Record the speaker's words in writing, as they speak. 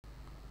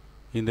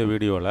இந்த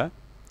வீடியோவில்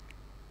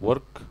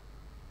work,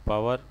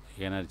 power,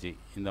 energy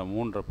இந்த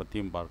மூன்றை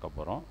பற்றியும் பார்க்க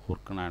போகிறோம்.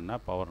 ஒர்க்குனா என்ன,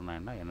 பவர்னா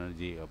என்ன,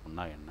 எனர்ஜி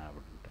அப்படின்னா என்ன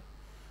அப்படின்ட்டு.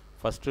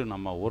 ஃபஸ்ட்டு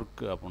நம்ம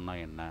ஒர்க்கு அப்படின்னா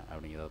என்ன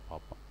அப்படிங்கிறத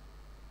பார்ப்போம்.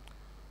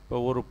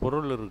 இப்போ ஒரு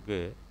பொருள்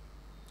இருக்குது,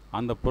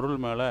 அந்த பொருள்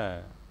மேலே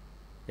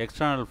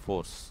எக்ஸ்டர்னல்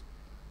ஃபோர்ஸ்,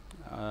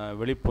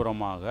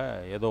 வெளிப்புறமாக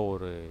ஏதோ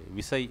ஒரு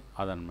விசை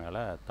அதன்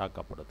மேலே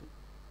தாக்கப்படுது.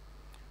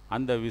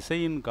 அந்த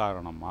விசையின்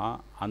காரணமாக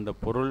அந்த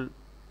பொருள்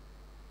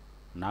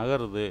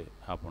நகருது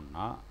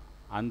அப்படின்னா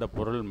அந்த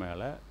பொருள்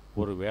மேலே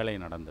ஒரு வேலை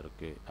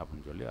நடந்திருக்கு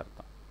அப்படின்னு சொல்லி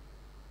அர்த்தம்.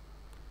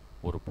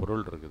 ஒரு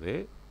பொருள் இருக்குது,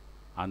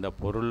 அந்த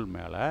பொருள்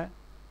மேலே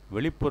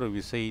வெளிப்புற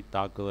விசை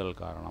தாக்குதல்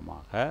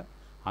காரணமாக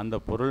அந்த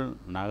பொருள்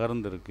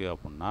நகர்ந்திருக்கு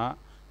அப்படின்னா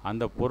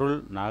அந்த பொருள்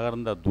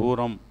நகர்ந்த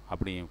தூரம்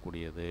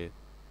அப்படிங்கக்கூடியது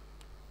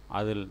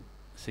அதில்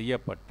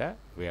செய்யப்பட்ட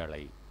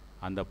வேலை,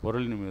 அந்த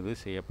பொருளின் மீது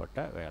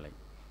செய்யப்பட்ட வேலை.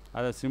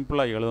 அதை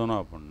சிம்பிளாக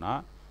எழுதணும் அப்படின்னா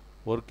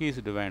work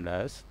is defined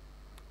as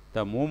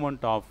the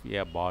movement of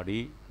a body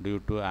due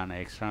to an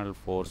external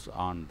force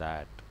on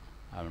that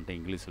அப்படின்ட்டு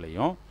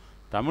இங்கிலீஷ்லையும்,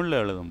 தமிழில்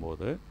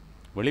எழுதும்போது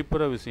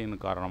வெளிப்புற விசையின்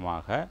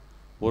காரணமாக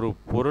ஒரு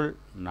பொருள்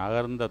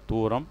நகர்ந்த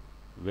தூரம்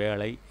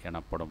வேலை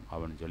எனப்படும்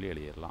அப்படின்னு சொல்லி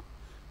எழுதிடலாம்.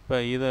 இப்போ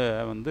இதை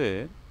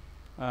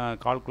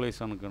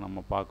கால்குலேஷனுக்கு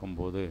நம்ம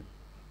பார்க்கும்போது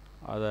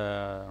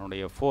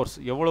அதனுடைய ஃபோர்ஸ்,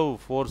 எவ்வளவு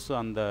ஃபோர்ஸ்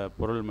அந்த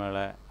பொருள்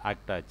மேலே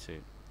ஆக்ட் ஆச்சு,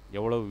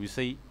 எவ்வளவு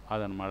விசை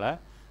அதன் மேலே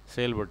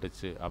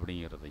செயல்பட்டுச்சு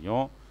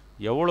அப்படிங்கிறதையும்,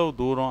 எவ்வளவு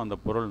தூரம் அந்த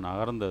பொருள்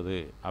நகர்ந்தது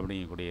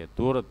அப்படிங்கக்கூடிய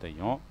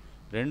தூரத்தையும்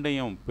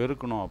ரெண்டையும்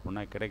பெருக்கணும்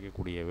அப்படின்னா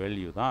கிடைக்கக்கூடிய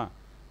வேல்யூ தான்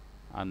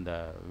அந்த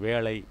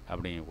வேலை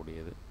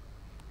அப்படிங்கக்கூடியது.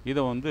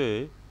 இதை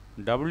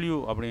W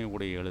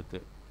அப்படிங்கக்கூடிய எழுத்து,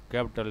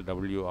 கேபிட்டல்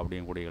W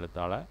அப்படிங்கக்கூடிய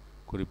எழுத்தால்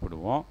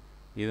குறிப்பிடுவோம்.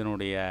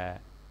 இதனுடைய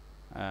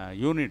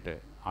யூனிட்டு,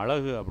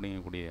 அலகு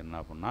அப்படிங்கக்கூடிய என்ன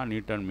அப்படின்னா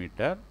நியூட்டன்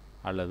மீட்டர்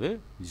அல்லது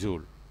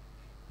ஜூல்.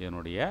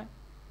 இதனுடைய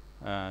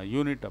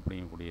யூனிட்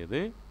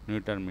அப்படிங்கக்கூடியது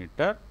நியூட்டன்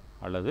மீட்டர்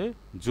அல்லது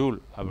ஜூல்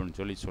அப்படின்னு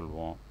சொல்லி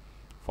சொல்வோம்.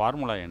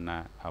 ஃபார்முலா என்ன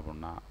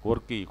அப்படின்னா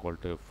work equal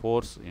to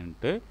force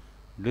into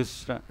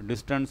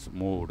distance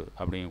moved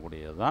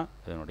அப்படிங்கக்கூடியது தான்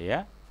இதனுடைய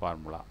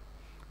formula.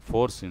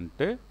 Force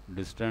into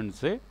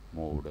distance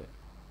moved.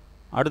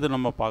 அடுத்து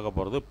நம்ம பார்க்க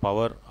போகிறது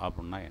பவர்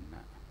அப்படின்னா என்ன.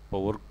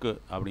 இப்போ ஒர்க்கு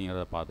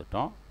அப்படிங்கிறத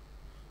பார்த்துட்டோம்.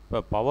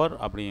 இப்போ பவர்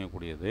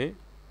அப்படிங்கக்கூடியது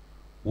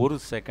ஒரு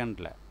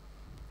செகண்டில்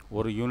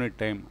ஒரு யூனிட்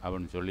டைம்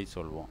அப்படின்னு சொல்லி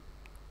சொல்வோம்.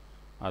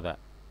 அதை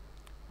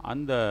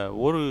அந்த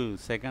ஒரு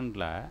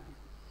செகண்டில்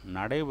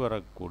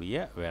நடைபெறக்கூடிய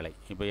வேலை,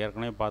 இப்போ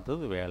ஏற்கனவே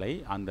பார்த்தது வேலை,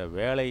 அந்த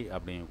வேலை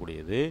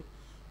அப்படிங்கக்கூடியது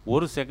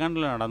ஒரு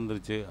செகண்டில்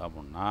நடந்துருச்சு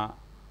அப்படின்னா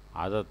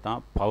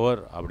அதைத்தான்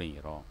பவர்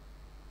அப்படிங்கிறோம்.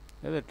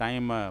 இது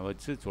டைமை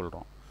வச்சு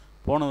சொல்கிறோம்.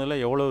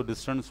 போனதில் எவ்வளோ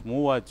டிஸ்டன்ஸ்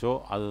மூவ் ஆச்சோ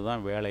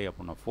அதுதான் வேலை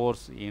அப்படின்னா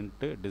ஃபோர்ஸ்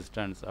இன்ட்டு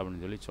டிஸ்டன்ஸ்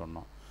அப்படின்னு சொல்லி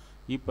சொன்னோம்.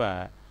 இப்போ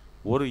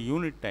ஒரு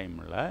யூனிட்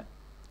டைமில்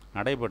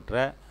நடைபெற்ற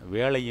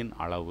வேலையின்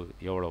அளவு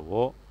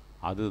எவ்வளவோ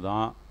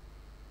அதுதான்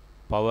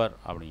பவர்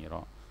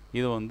அப்படிங்கிறோம்.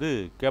 இது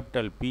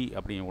கேபிட்டல் P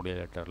அப்படிங்கக்கூடிய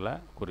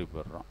லெட்டரில்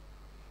குறிப்பிடுறோம்.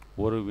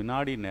 ஒரு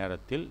வினாடி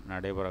நேரத்தில்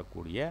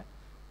நடைபெறக்கூடிய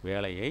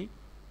வேலையை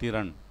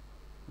திறன்,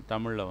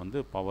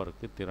 தமிழில்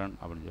பவருக்கு திறன்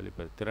அப்படின்னு சொல்லி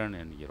திறன்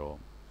என்கிறோம்.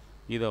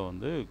 இதை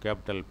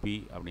கேபிட்டல் P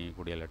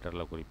அப்படிங்கக்கூடிய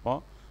லெட்டரில்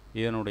குறிப்போம்.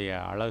 இதனுடைய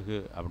அலகு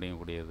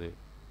அப்படிங்கக்கூடியது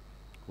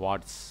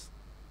வாட்ஸ்,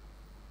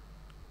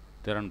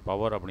 திறன்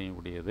பவர்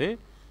அப்படிங்கக்கூடியது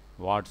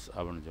வாட்ஸ்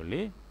அப்படின்னு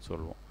சொல்லி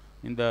சொல்லுவோம்.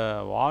 இந்த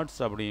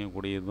வாட்ஸ்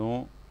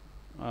அப்படிங்கக்கூடியதும்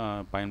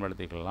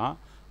பயன்படுத்திக்கலாம்,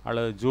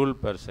 அல்லது joule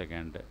per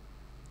second,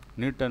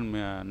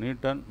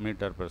 Newton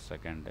metre per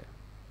second.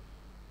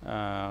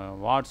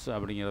 Watts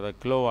அப்படிங்கிறத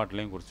kilo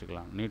வாட்லேயும்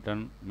குறிச்சிக்கலாம்.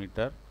 Newton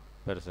metre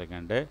per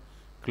second,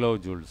 kilo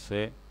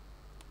ஜூல்ஸு,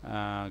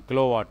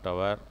 kilo watt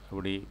hour,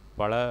 இப்படி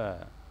பல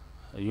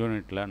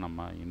யூனிட்டில்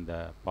நம்ம இந்த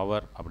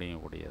பவர்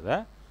அப்படிங்கக்கூடியதை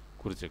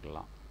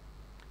குறிச்சிக்கலாம்.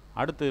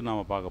 அடுத்து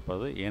நம்ம பார்க்க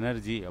போகிறது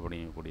எனர்ஜி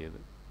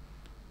அப்படிங்கக்கூடியது.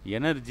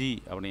 எனர்ஜி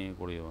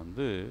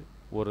அப்படிங்கக்கூடியது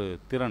ஒரு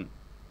திறன்,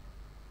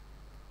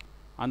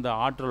 அந்த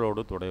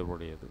ஆற்றலோடு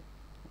தொடர்புடையது,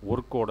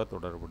 ஒர்க்கோடு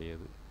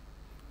தொடர்புடையது.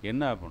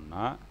 என்ன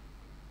அப்படின்னா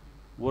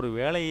ஒரு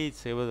வேலையை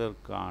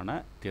செய்வதற்கான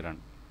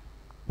திறன்.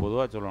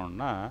 பொதுவாக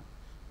சொல்லணும்னா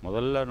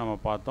முதல்ல நம்ம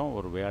பார்த்தோம்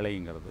ஒரு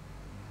வேலைங்கிறது,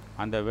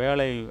 அந்த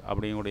வேலை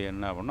அப்படிங்கக்கூடிய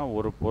என்ன அப்படின்னா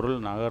ஒரு பொருள்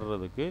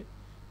நகர்றதுக்கு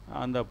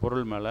அந்த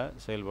பொருள் மேலே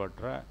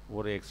செயல்படுற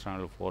ஒரு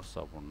எக்ஸ்டர்னல் ஃபோர்ஸ்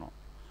அப்படின்னோம்.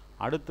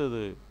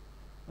 அடுத்தது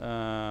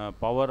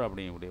பவர்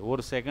அப்படிங்கக்கூடிய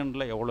ஒரு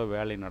செகண்டில் எவ்வளோ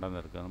வேலை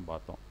நடந்திருக்குன்னு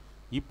பார்த்தோம்.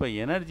 இப்போ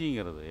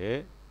எனர்ஜிங்கிறது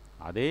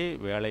அதே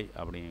வேலை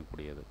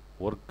அப்படிங்கக்கூடியது,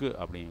 ஒர்க்கு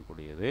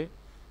அப்படிங்கக்கூடியது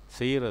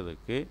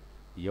செய்கிறதுக்கு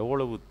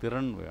எவ்வளவு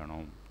திறன்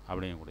வேணும்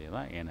அப்படிங்கக்கூடியது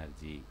தான்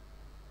எனர்ஜி.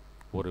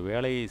 ஒரு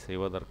வேலையை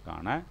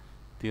செய்வதற்கான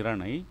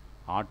திறனை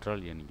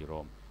ஆற்றல்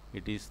என்கிறோம்.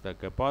 It is the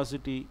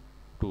capacity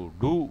to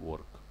two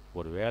work.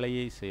 ஒரு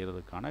வேலையை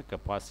செய்கிறதுக்கான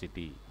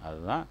கெப்பாசிட்டி,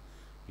 அதுதான்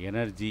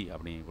எனர்ஜி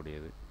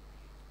அப்படிங்கக்கூடியது.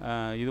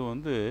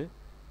 இது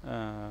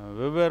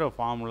வெவ்வேறு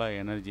ஃபார்முலா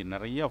எனர்ஜி,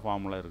 நிறைய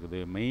ஃபார்முலா இருக்குது.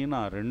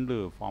 மெயினாக 2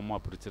 ஃபார்மாக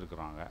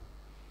பிரிச்சிருக்கிறாங்க,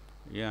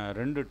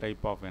 2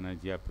 டைப் ஆஃப்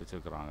எனர்ஜியாக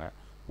பிரிச்சிருக்கிறாங்க.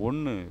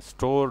 ஒன்று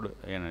ஸ்டோர்டு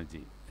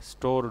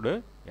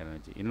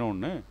எனர்ஜி,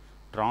 இன்னொன்று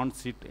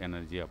டிரான்சிட்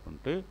எனர்ஜி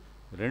அப்படின்ட்டு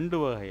 2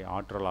 வகை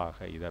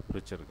ஆற்றலாக இதை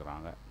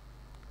பிரிச்சிருக்கிறாங்க.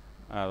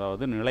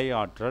 அதாவது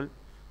நிலையாற்றல்,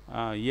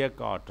 இயக்க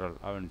ஆற்றல்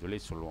அப்படின்னு சொல்லி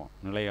சொல்லுவோம்.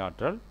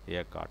 நிலையாற்றல்,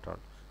 இயக்க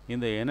ஆற்றல்.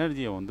 இந்த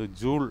எனர்ஜியை வந்து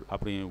ஜூல்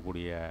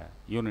அப்படிங்கக்கூடிய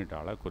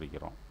யூனிட்டால்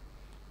குறிக்கிறோம்.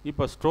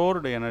 இப்போ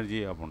ஸ்டோர்டு எனர்ஜி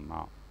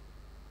அப்படின்னா,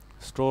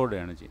 ஸ்டோர்டு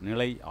எனர்ஜி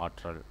நிலை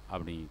ஆற்றல்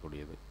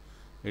அப்படிங்கக்கூடியது,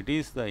 it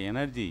is the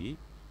energy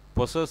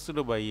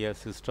possessed by a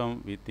system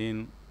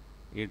within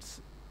it's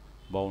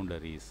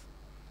boundaries.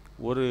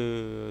 ஒரு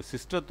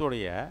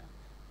சிஸ்டத்துடைய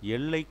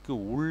எல்லைக்கு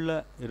உள்ளே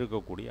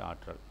இருக்கக்கூடிய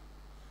ஆற்றல்.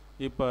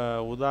 இப்போ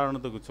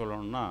உதாரணத்துக்கு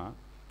சொல்லணும்னா,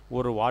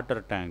 ஒரு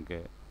வாட்டர் டேங்க்கு,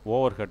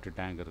 ஓவர் ஹெட்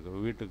டேங்க்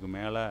இருக்குது, வீட்டுக்கு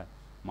மேலே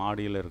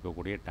மாடியில்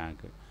இருக்கக்கூடிய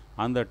டேங்க்கு.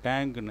 அந்த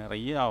டேங்க்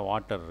நிறைய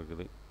வாட்டர்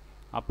இருக்குது.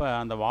 அப்போ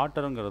அந்த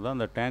வாட்டருங்கிறது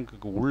அந்த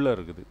டேங்க்குக்கு உள்ளே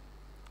இருக்குது.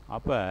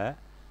 அப்போ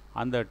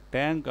அந்த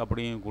டேங்க்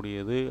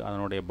அப்படிங்கக்கூடியது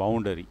அதனுடைய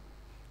பவுண்டரி.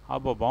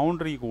 அப்போ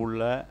பவுண்டரிக்கு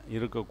உள்ளே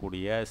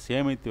இருக்கக்கூடிய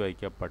சேமித்து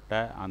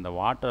வைக்கப்பட்ட அந்த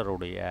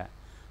வாட்டருடைய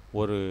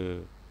ஒரு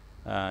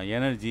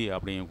எனர்ஜி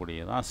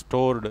அப்படிங்கக்கூடியது தான்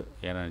ஸ்டோர்டு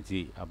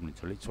எனர்ஜி அப்படின்னு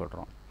சொல்லி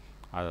சொல்கிறோம்.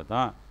 அதை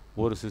தான்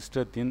ஒரு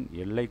சிஸ்டத்தின்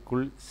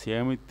எல்லைக்குள்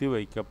சேமித்து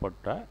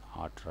வைக்கப்பட்ட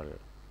ஆற்றல்,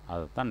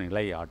 அதை தான்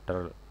நிலை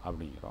ஆற்றல்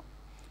அப்படிங்கிறோம்.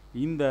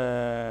 இந்த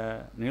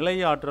நிலை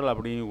ஆற்றல்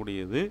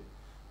அப்படிங்கக்கூடியது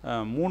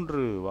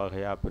 3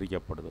 வகையாக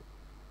பிரிக்கப்படுது.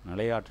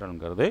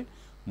 நிலையாற்றல்ங்கிறது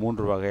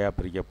 3 வகையாக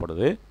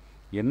பிரிக்கப்படுது.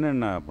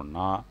 என்னென்ன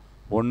அப்படின்னா,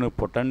 ஒன்று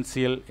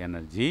பொட்டன்சியல்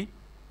எனர்ஜி,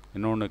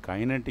 இன்னொன்று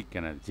கைனட்டிக்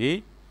எனர்ஜி,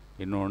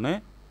 இன்னொன்று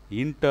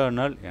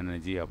இன்டர்னல்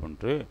எனர்ஜி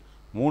அப்படின்ட்டு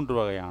 3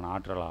 வகையான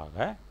ஆற்றலாக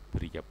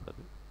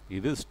பிரிக்கப்படுது.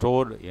 இது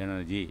ஸ்டோர்டு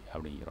எனர்ஜி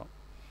அப்படிங்கிறோம்.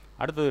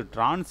 அடுத்தது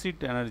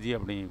டிரான்சிட் எனர்ஜி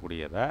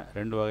அப்படிங்கக்கூடியதை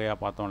 2 வகையாக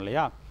பார்த்தோம்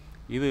இல்லையா.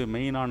 இது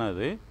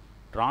மெயினானது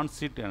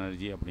டிரான்சிட்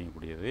எனர்ஜி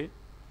அப்படிங்கக்கூடியது.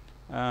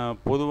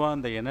 பொதுவாக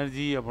இந்த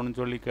எனர்ஜி அப்படின்னு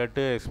சொல்லி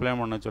கேட்டு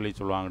எக்ஸ்பிளைன் பண்ண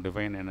சொல்லுவாங்க,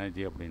 டிஃபைன்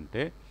எனர்ஜி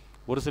அப்படின்ட்டு.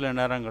 ஒரு சில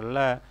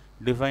நேரங்களில்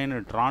டிஃபைன்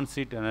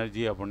டிரான்சிட்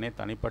எனர்ஜி அப்படின்னே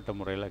தனிப்பட்ட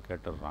முறையில்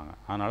கேட்டுடுறாங்க.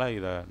 அதனால்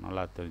இதை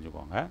நல்லா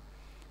தெரிஞ்சுக்கோங்க.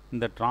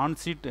 இந்த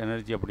டிரான்சிட்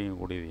எனர்ஜி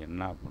அப்படிங்கக்கூடியது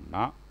என்ன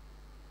அப்படின்னா,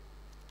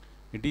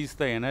 it is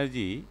the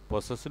energy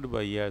possessed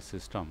by a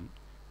system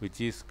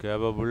which is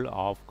capable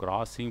of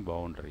crossing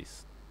boundaries.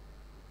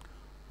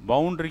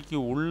 பவுண்டரிக்கு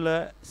உள்ளே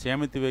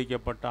சேமித்து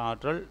வைக்கப்பட்ட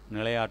ஆற்றல்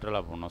நிலையாற்றல்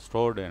அப்படின்னா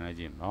ஸ்டோர்டு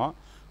எனர்ஜின்னோம்.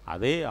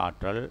 அதே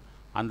ஆற்றல்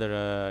அந்த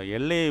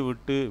எல்லையை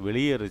விட்டு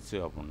வெளியேறுச்சு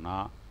அப்படின்னா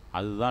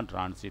அதுதான்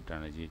டிரான்சிட்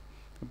எனர்ஜி.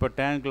 இப்போ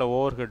டேங்க்கில்,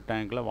 ஓவர் ஹெட்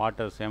டேங்க்கில்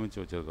வாட்டர் சேமித்து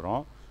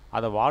வச்சுருக்கிறோம்.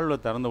 அதை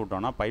வால்வில் திறந்து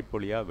விட்டோன்னா பைப்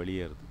வழியாக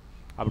வெளியேறுது.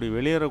 அப்படி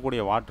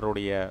வெளியேறக்கூடிய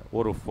வாட்டருடைய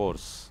ஒரு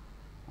ஃபோர்ஸ்,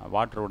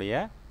 வாட்டருடைய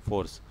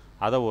ஃபோர்ஸ்,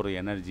 அதை ஒரு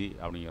எனர்ஜி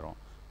அப்படிங்கிறோம்.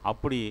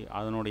 அப்படி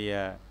அதனுடைய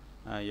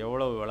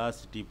எவ்வளோ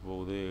வெலாசிட்டி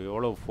போகுது,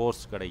 எவ்வளோ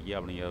ஃபோர்ஸ் கிடைக்கி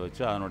அப்படிங்கிறத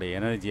வச்சு அதனுடைய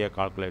எனர்ஜியை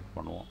கால்குலேட்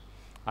பண்ணுவோம்.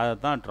 அதை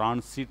தான்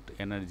டிரான்சிட்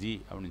எனர்ஜி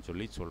அப்படின்னு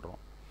சொல்லி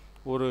சொல்கிறோம்.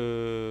 ஒரு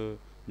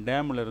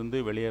டேமிலிருந்து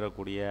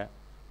வெளியேறக்கூடிய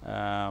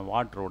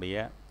வாட்டருடைய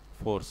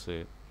ஃபோர்ஸு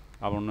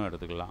அப்படின்னு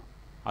எடுத்துக்கலாம்.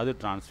 அது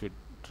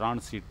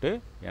டிரான்சிட்டு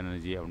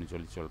எனர்ஜி அப்படின்னு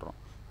சொல்லி சொல்கிறோம்.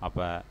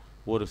 அப்போ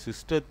ஒரு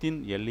சிஸ்டத்தின்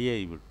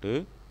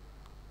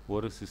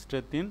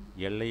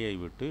எல்லையை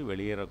விட்டு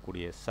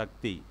வெளியேறக்கூடிய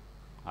சக்தி,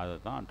 அதை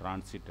தான்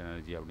டிரான்சிட்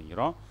எனர்ஜி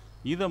அப்படிங்கிறோம்.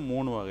 இதை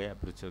 3 வகையாக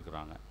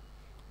பிரிச்சிருக்கிறாங்க.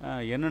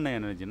 என்னென்ன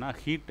எனர்ஜினா,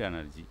 ஹீட்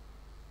எனர்ஜி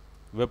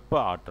வெப்ப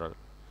ஆற்றல்,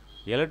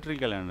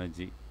 எலக்ட்ரிக்கல்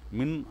எனர்ஜி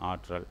மின்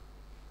ஆற்றல்,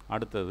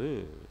 அடுத்தது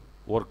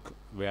ஒர்க்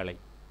வேலை.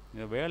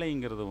 இந்த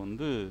வேலைங்கிறது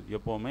வந்து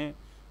எப்போவுமே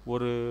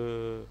ஒரு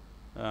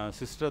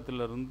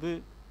சிஸ்டத்திலிருந்து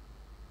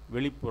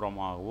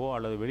வெளிப்புறமாகவோ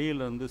அல்லது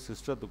வெளியிலேருந்து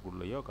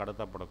சிஸ்டத்துக்குள்ளேயோ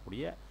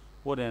கடத்தப்படக்கூடிய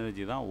ஒரு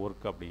எனர்ஜி தான்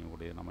ஒர்க்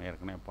அப்படிங்கக்கூடியது. நம்ம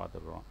ஏற்கனவே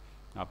பார்த்துருக்குறோம்.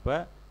 அப்போ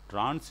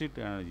டிரான்சிட்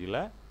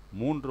எனர்ஜியில்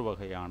 3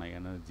 வகையான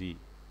energy,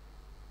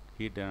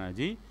 heat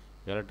energy,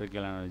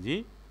 electrical energy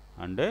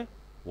and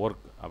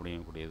work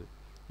அப்படிங்கக்கூடியது.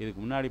 இதுக்கு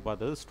முன்னாடி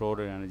பார்த்தது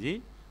ஸ்டோர்டு எனர்ஜி.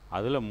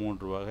 அதில்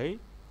 3 வகை: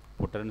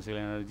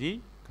 potential energy,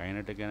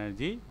 kinetic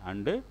energy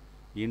and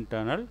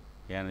internal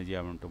energy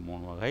அப்படின்ட்டு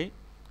 3 வகை.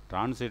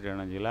 Transit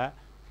எனர்ஜியில்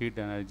heat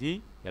energy,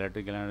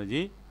 electrical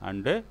energy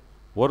and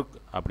work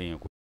அப்படிங்க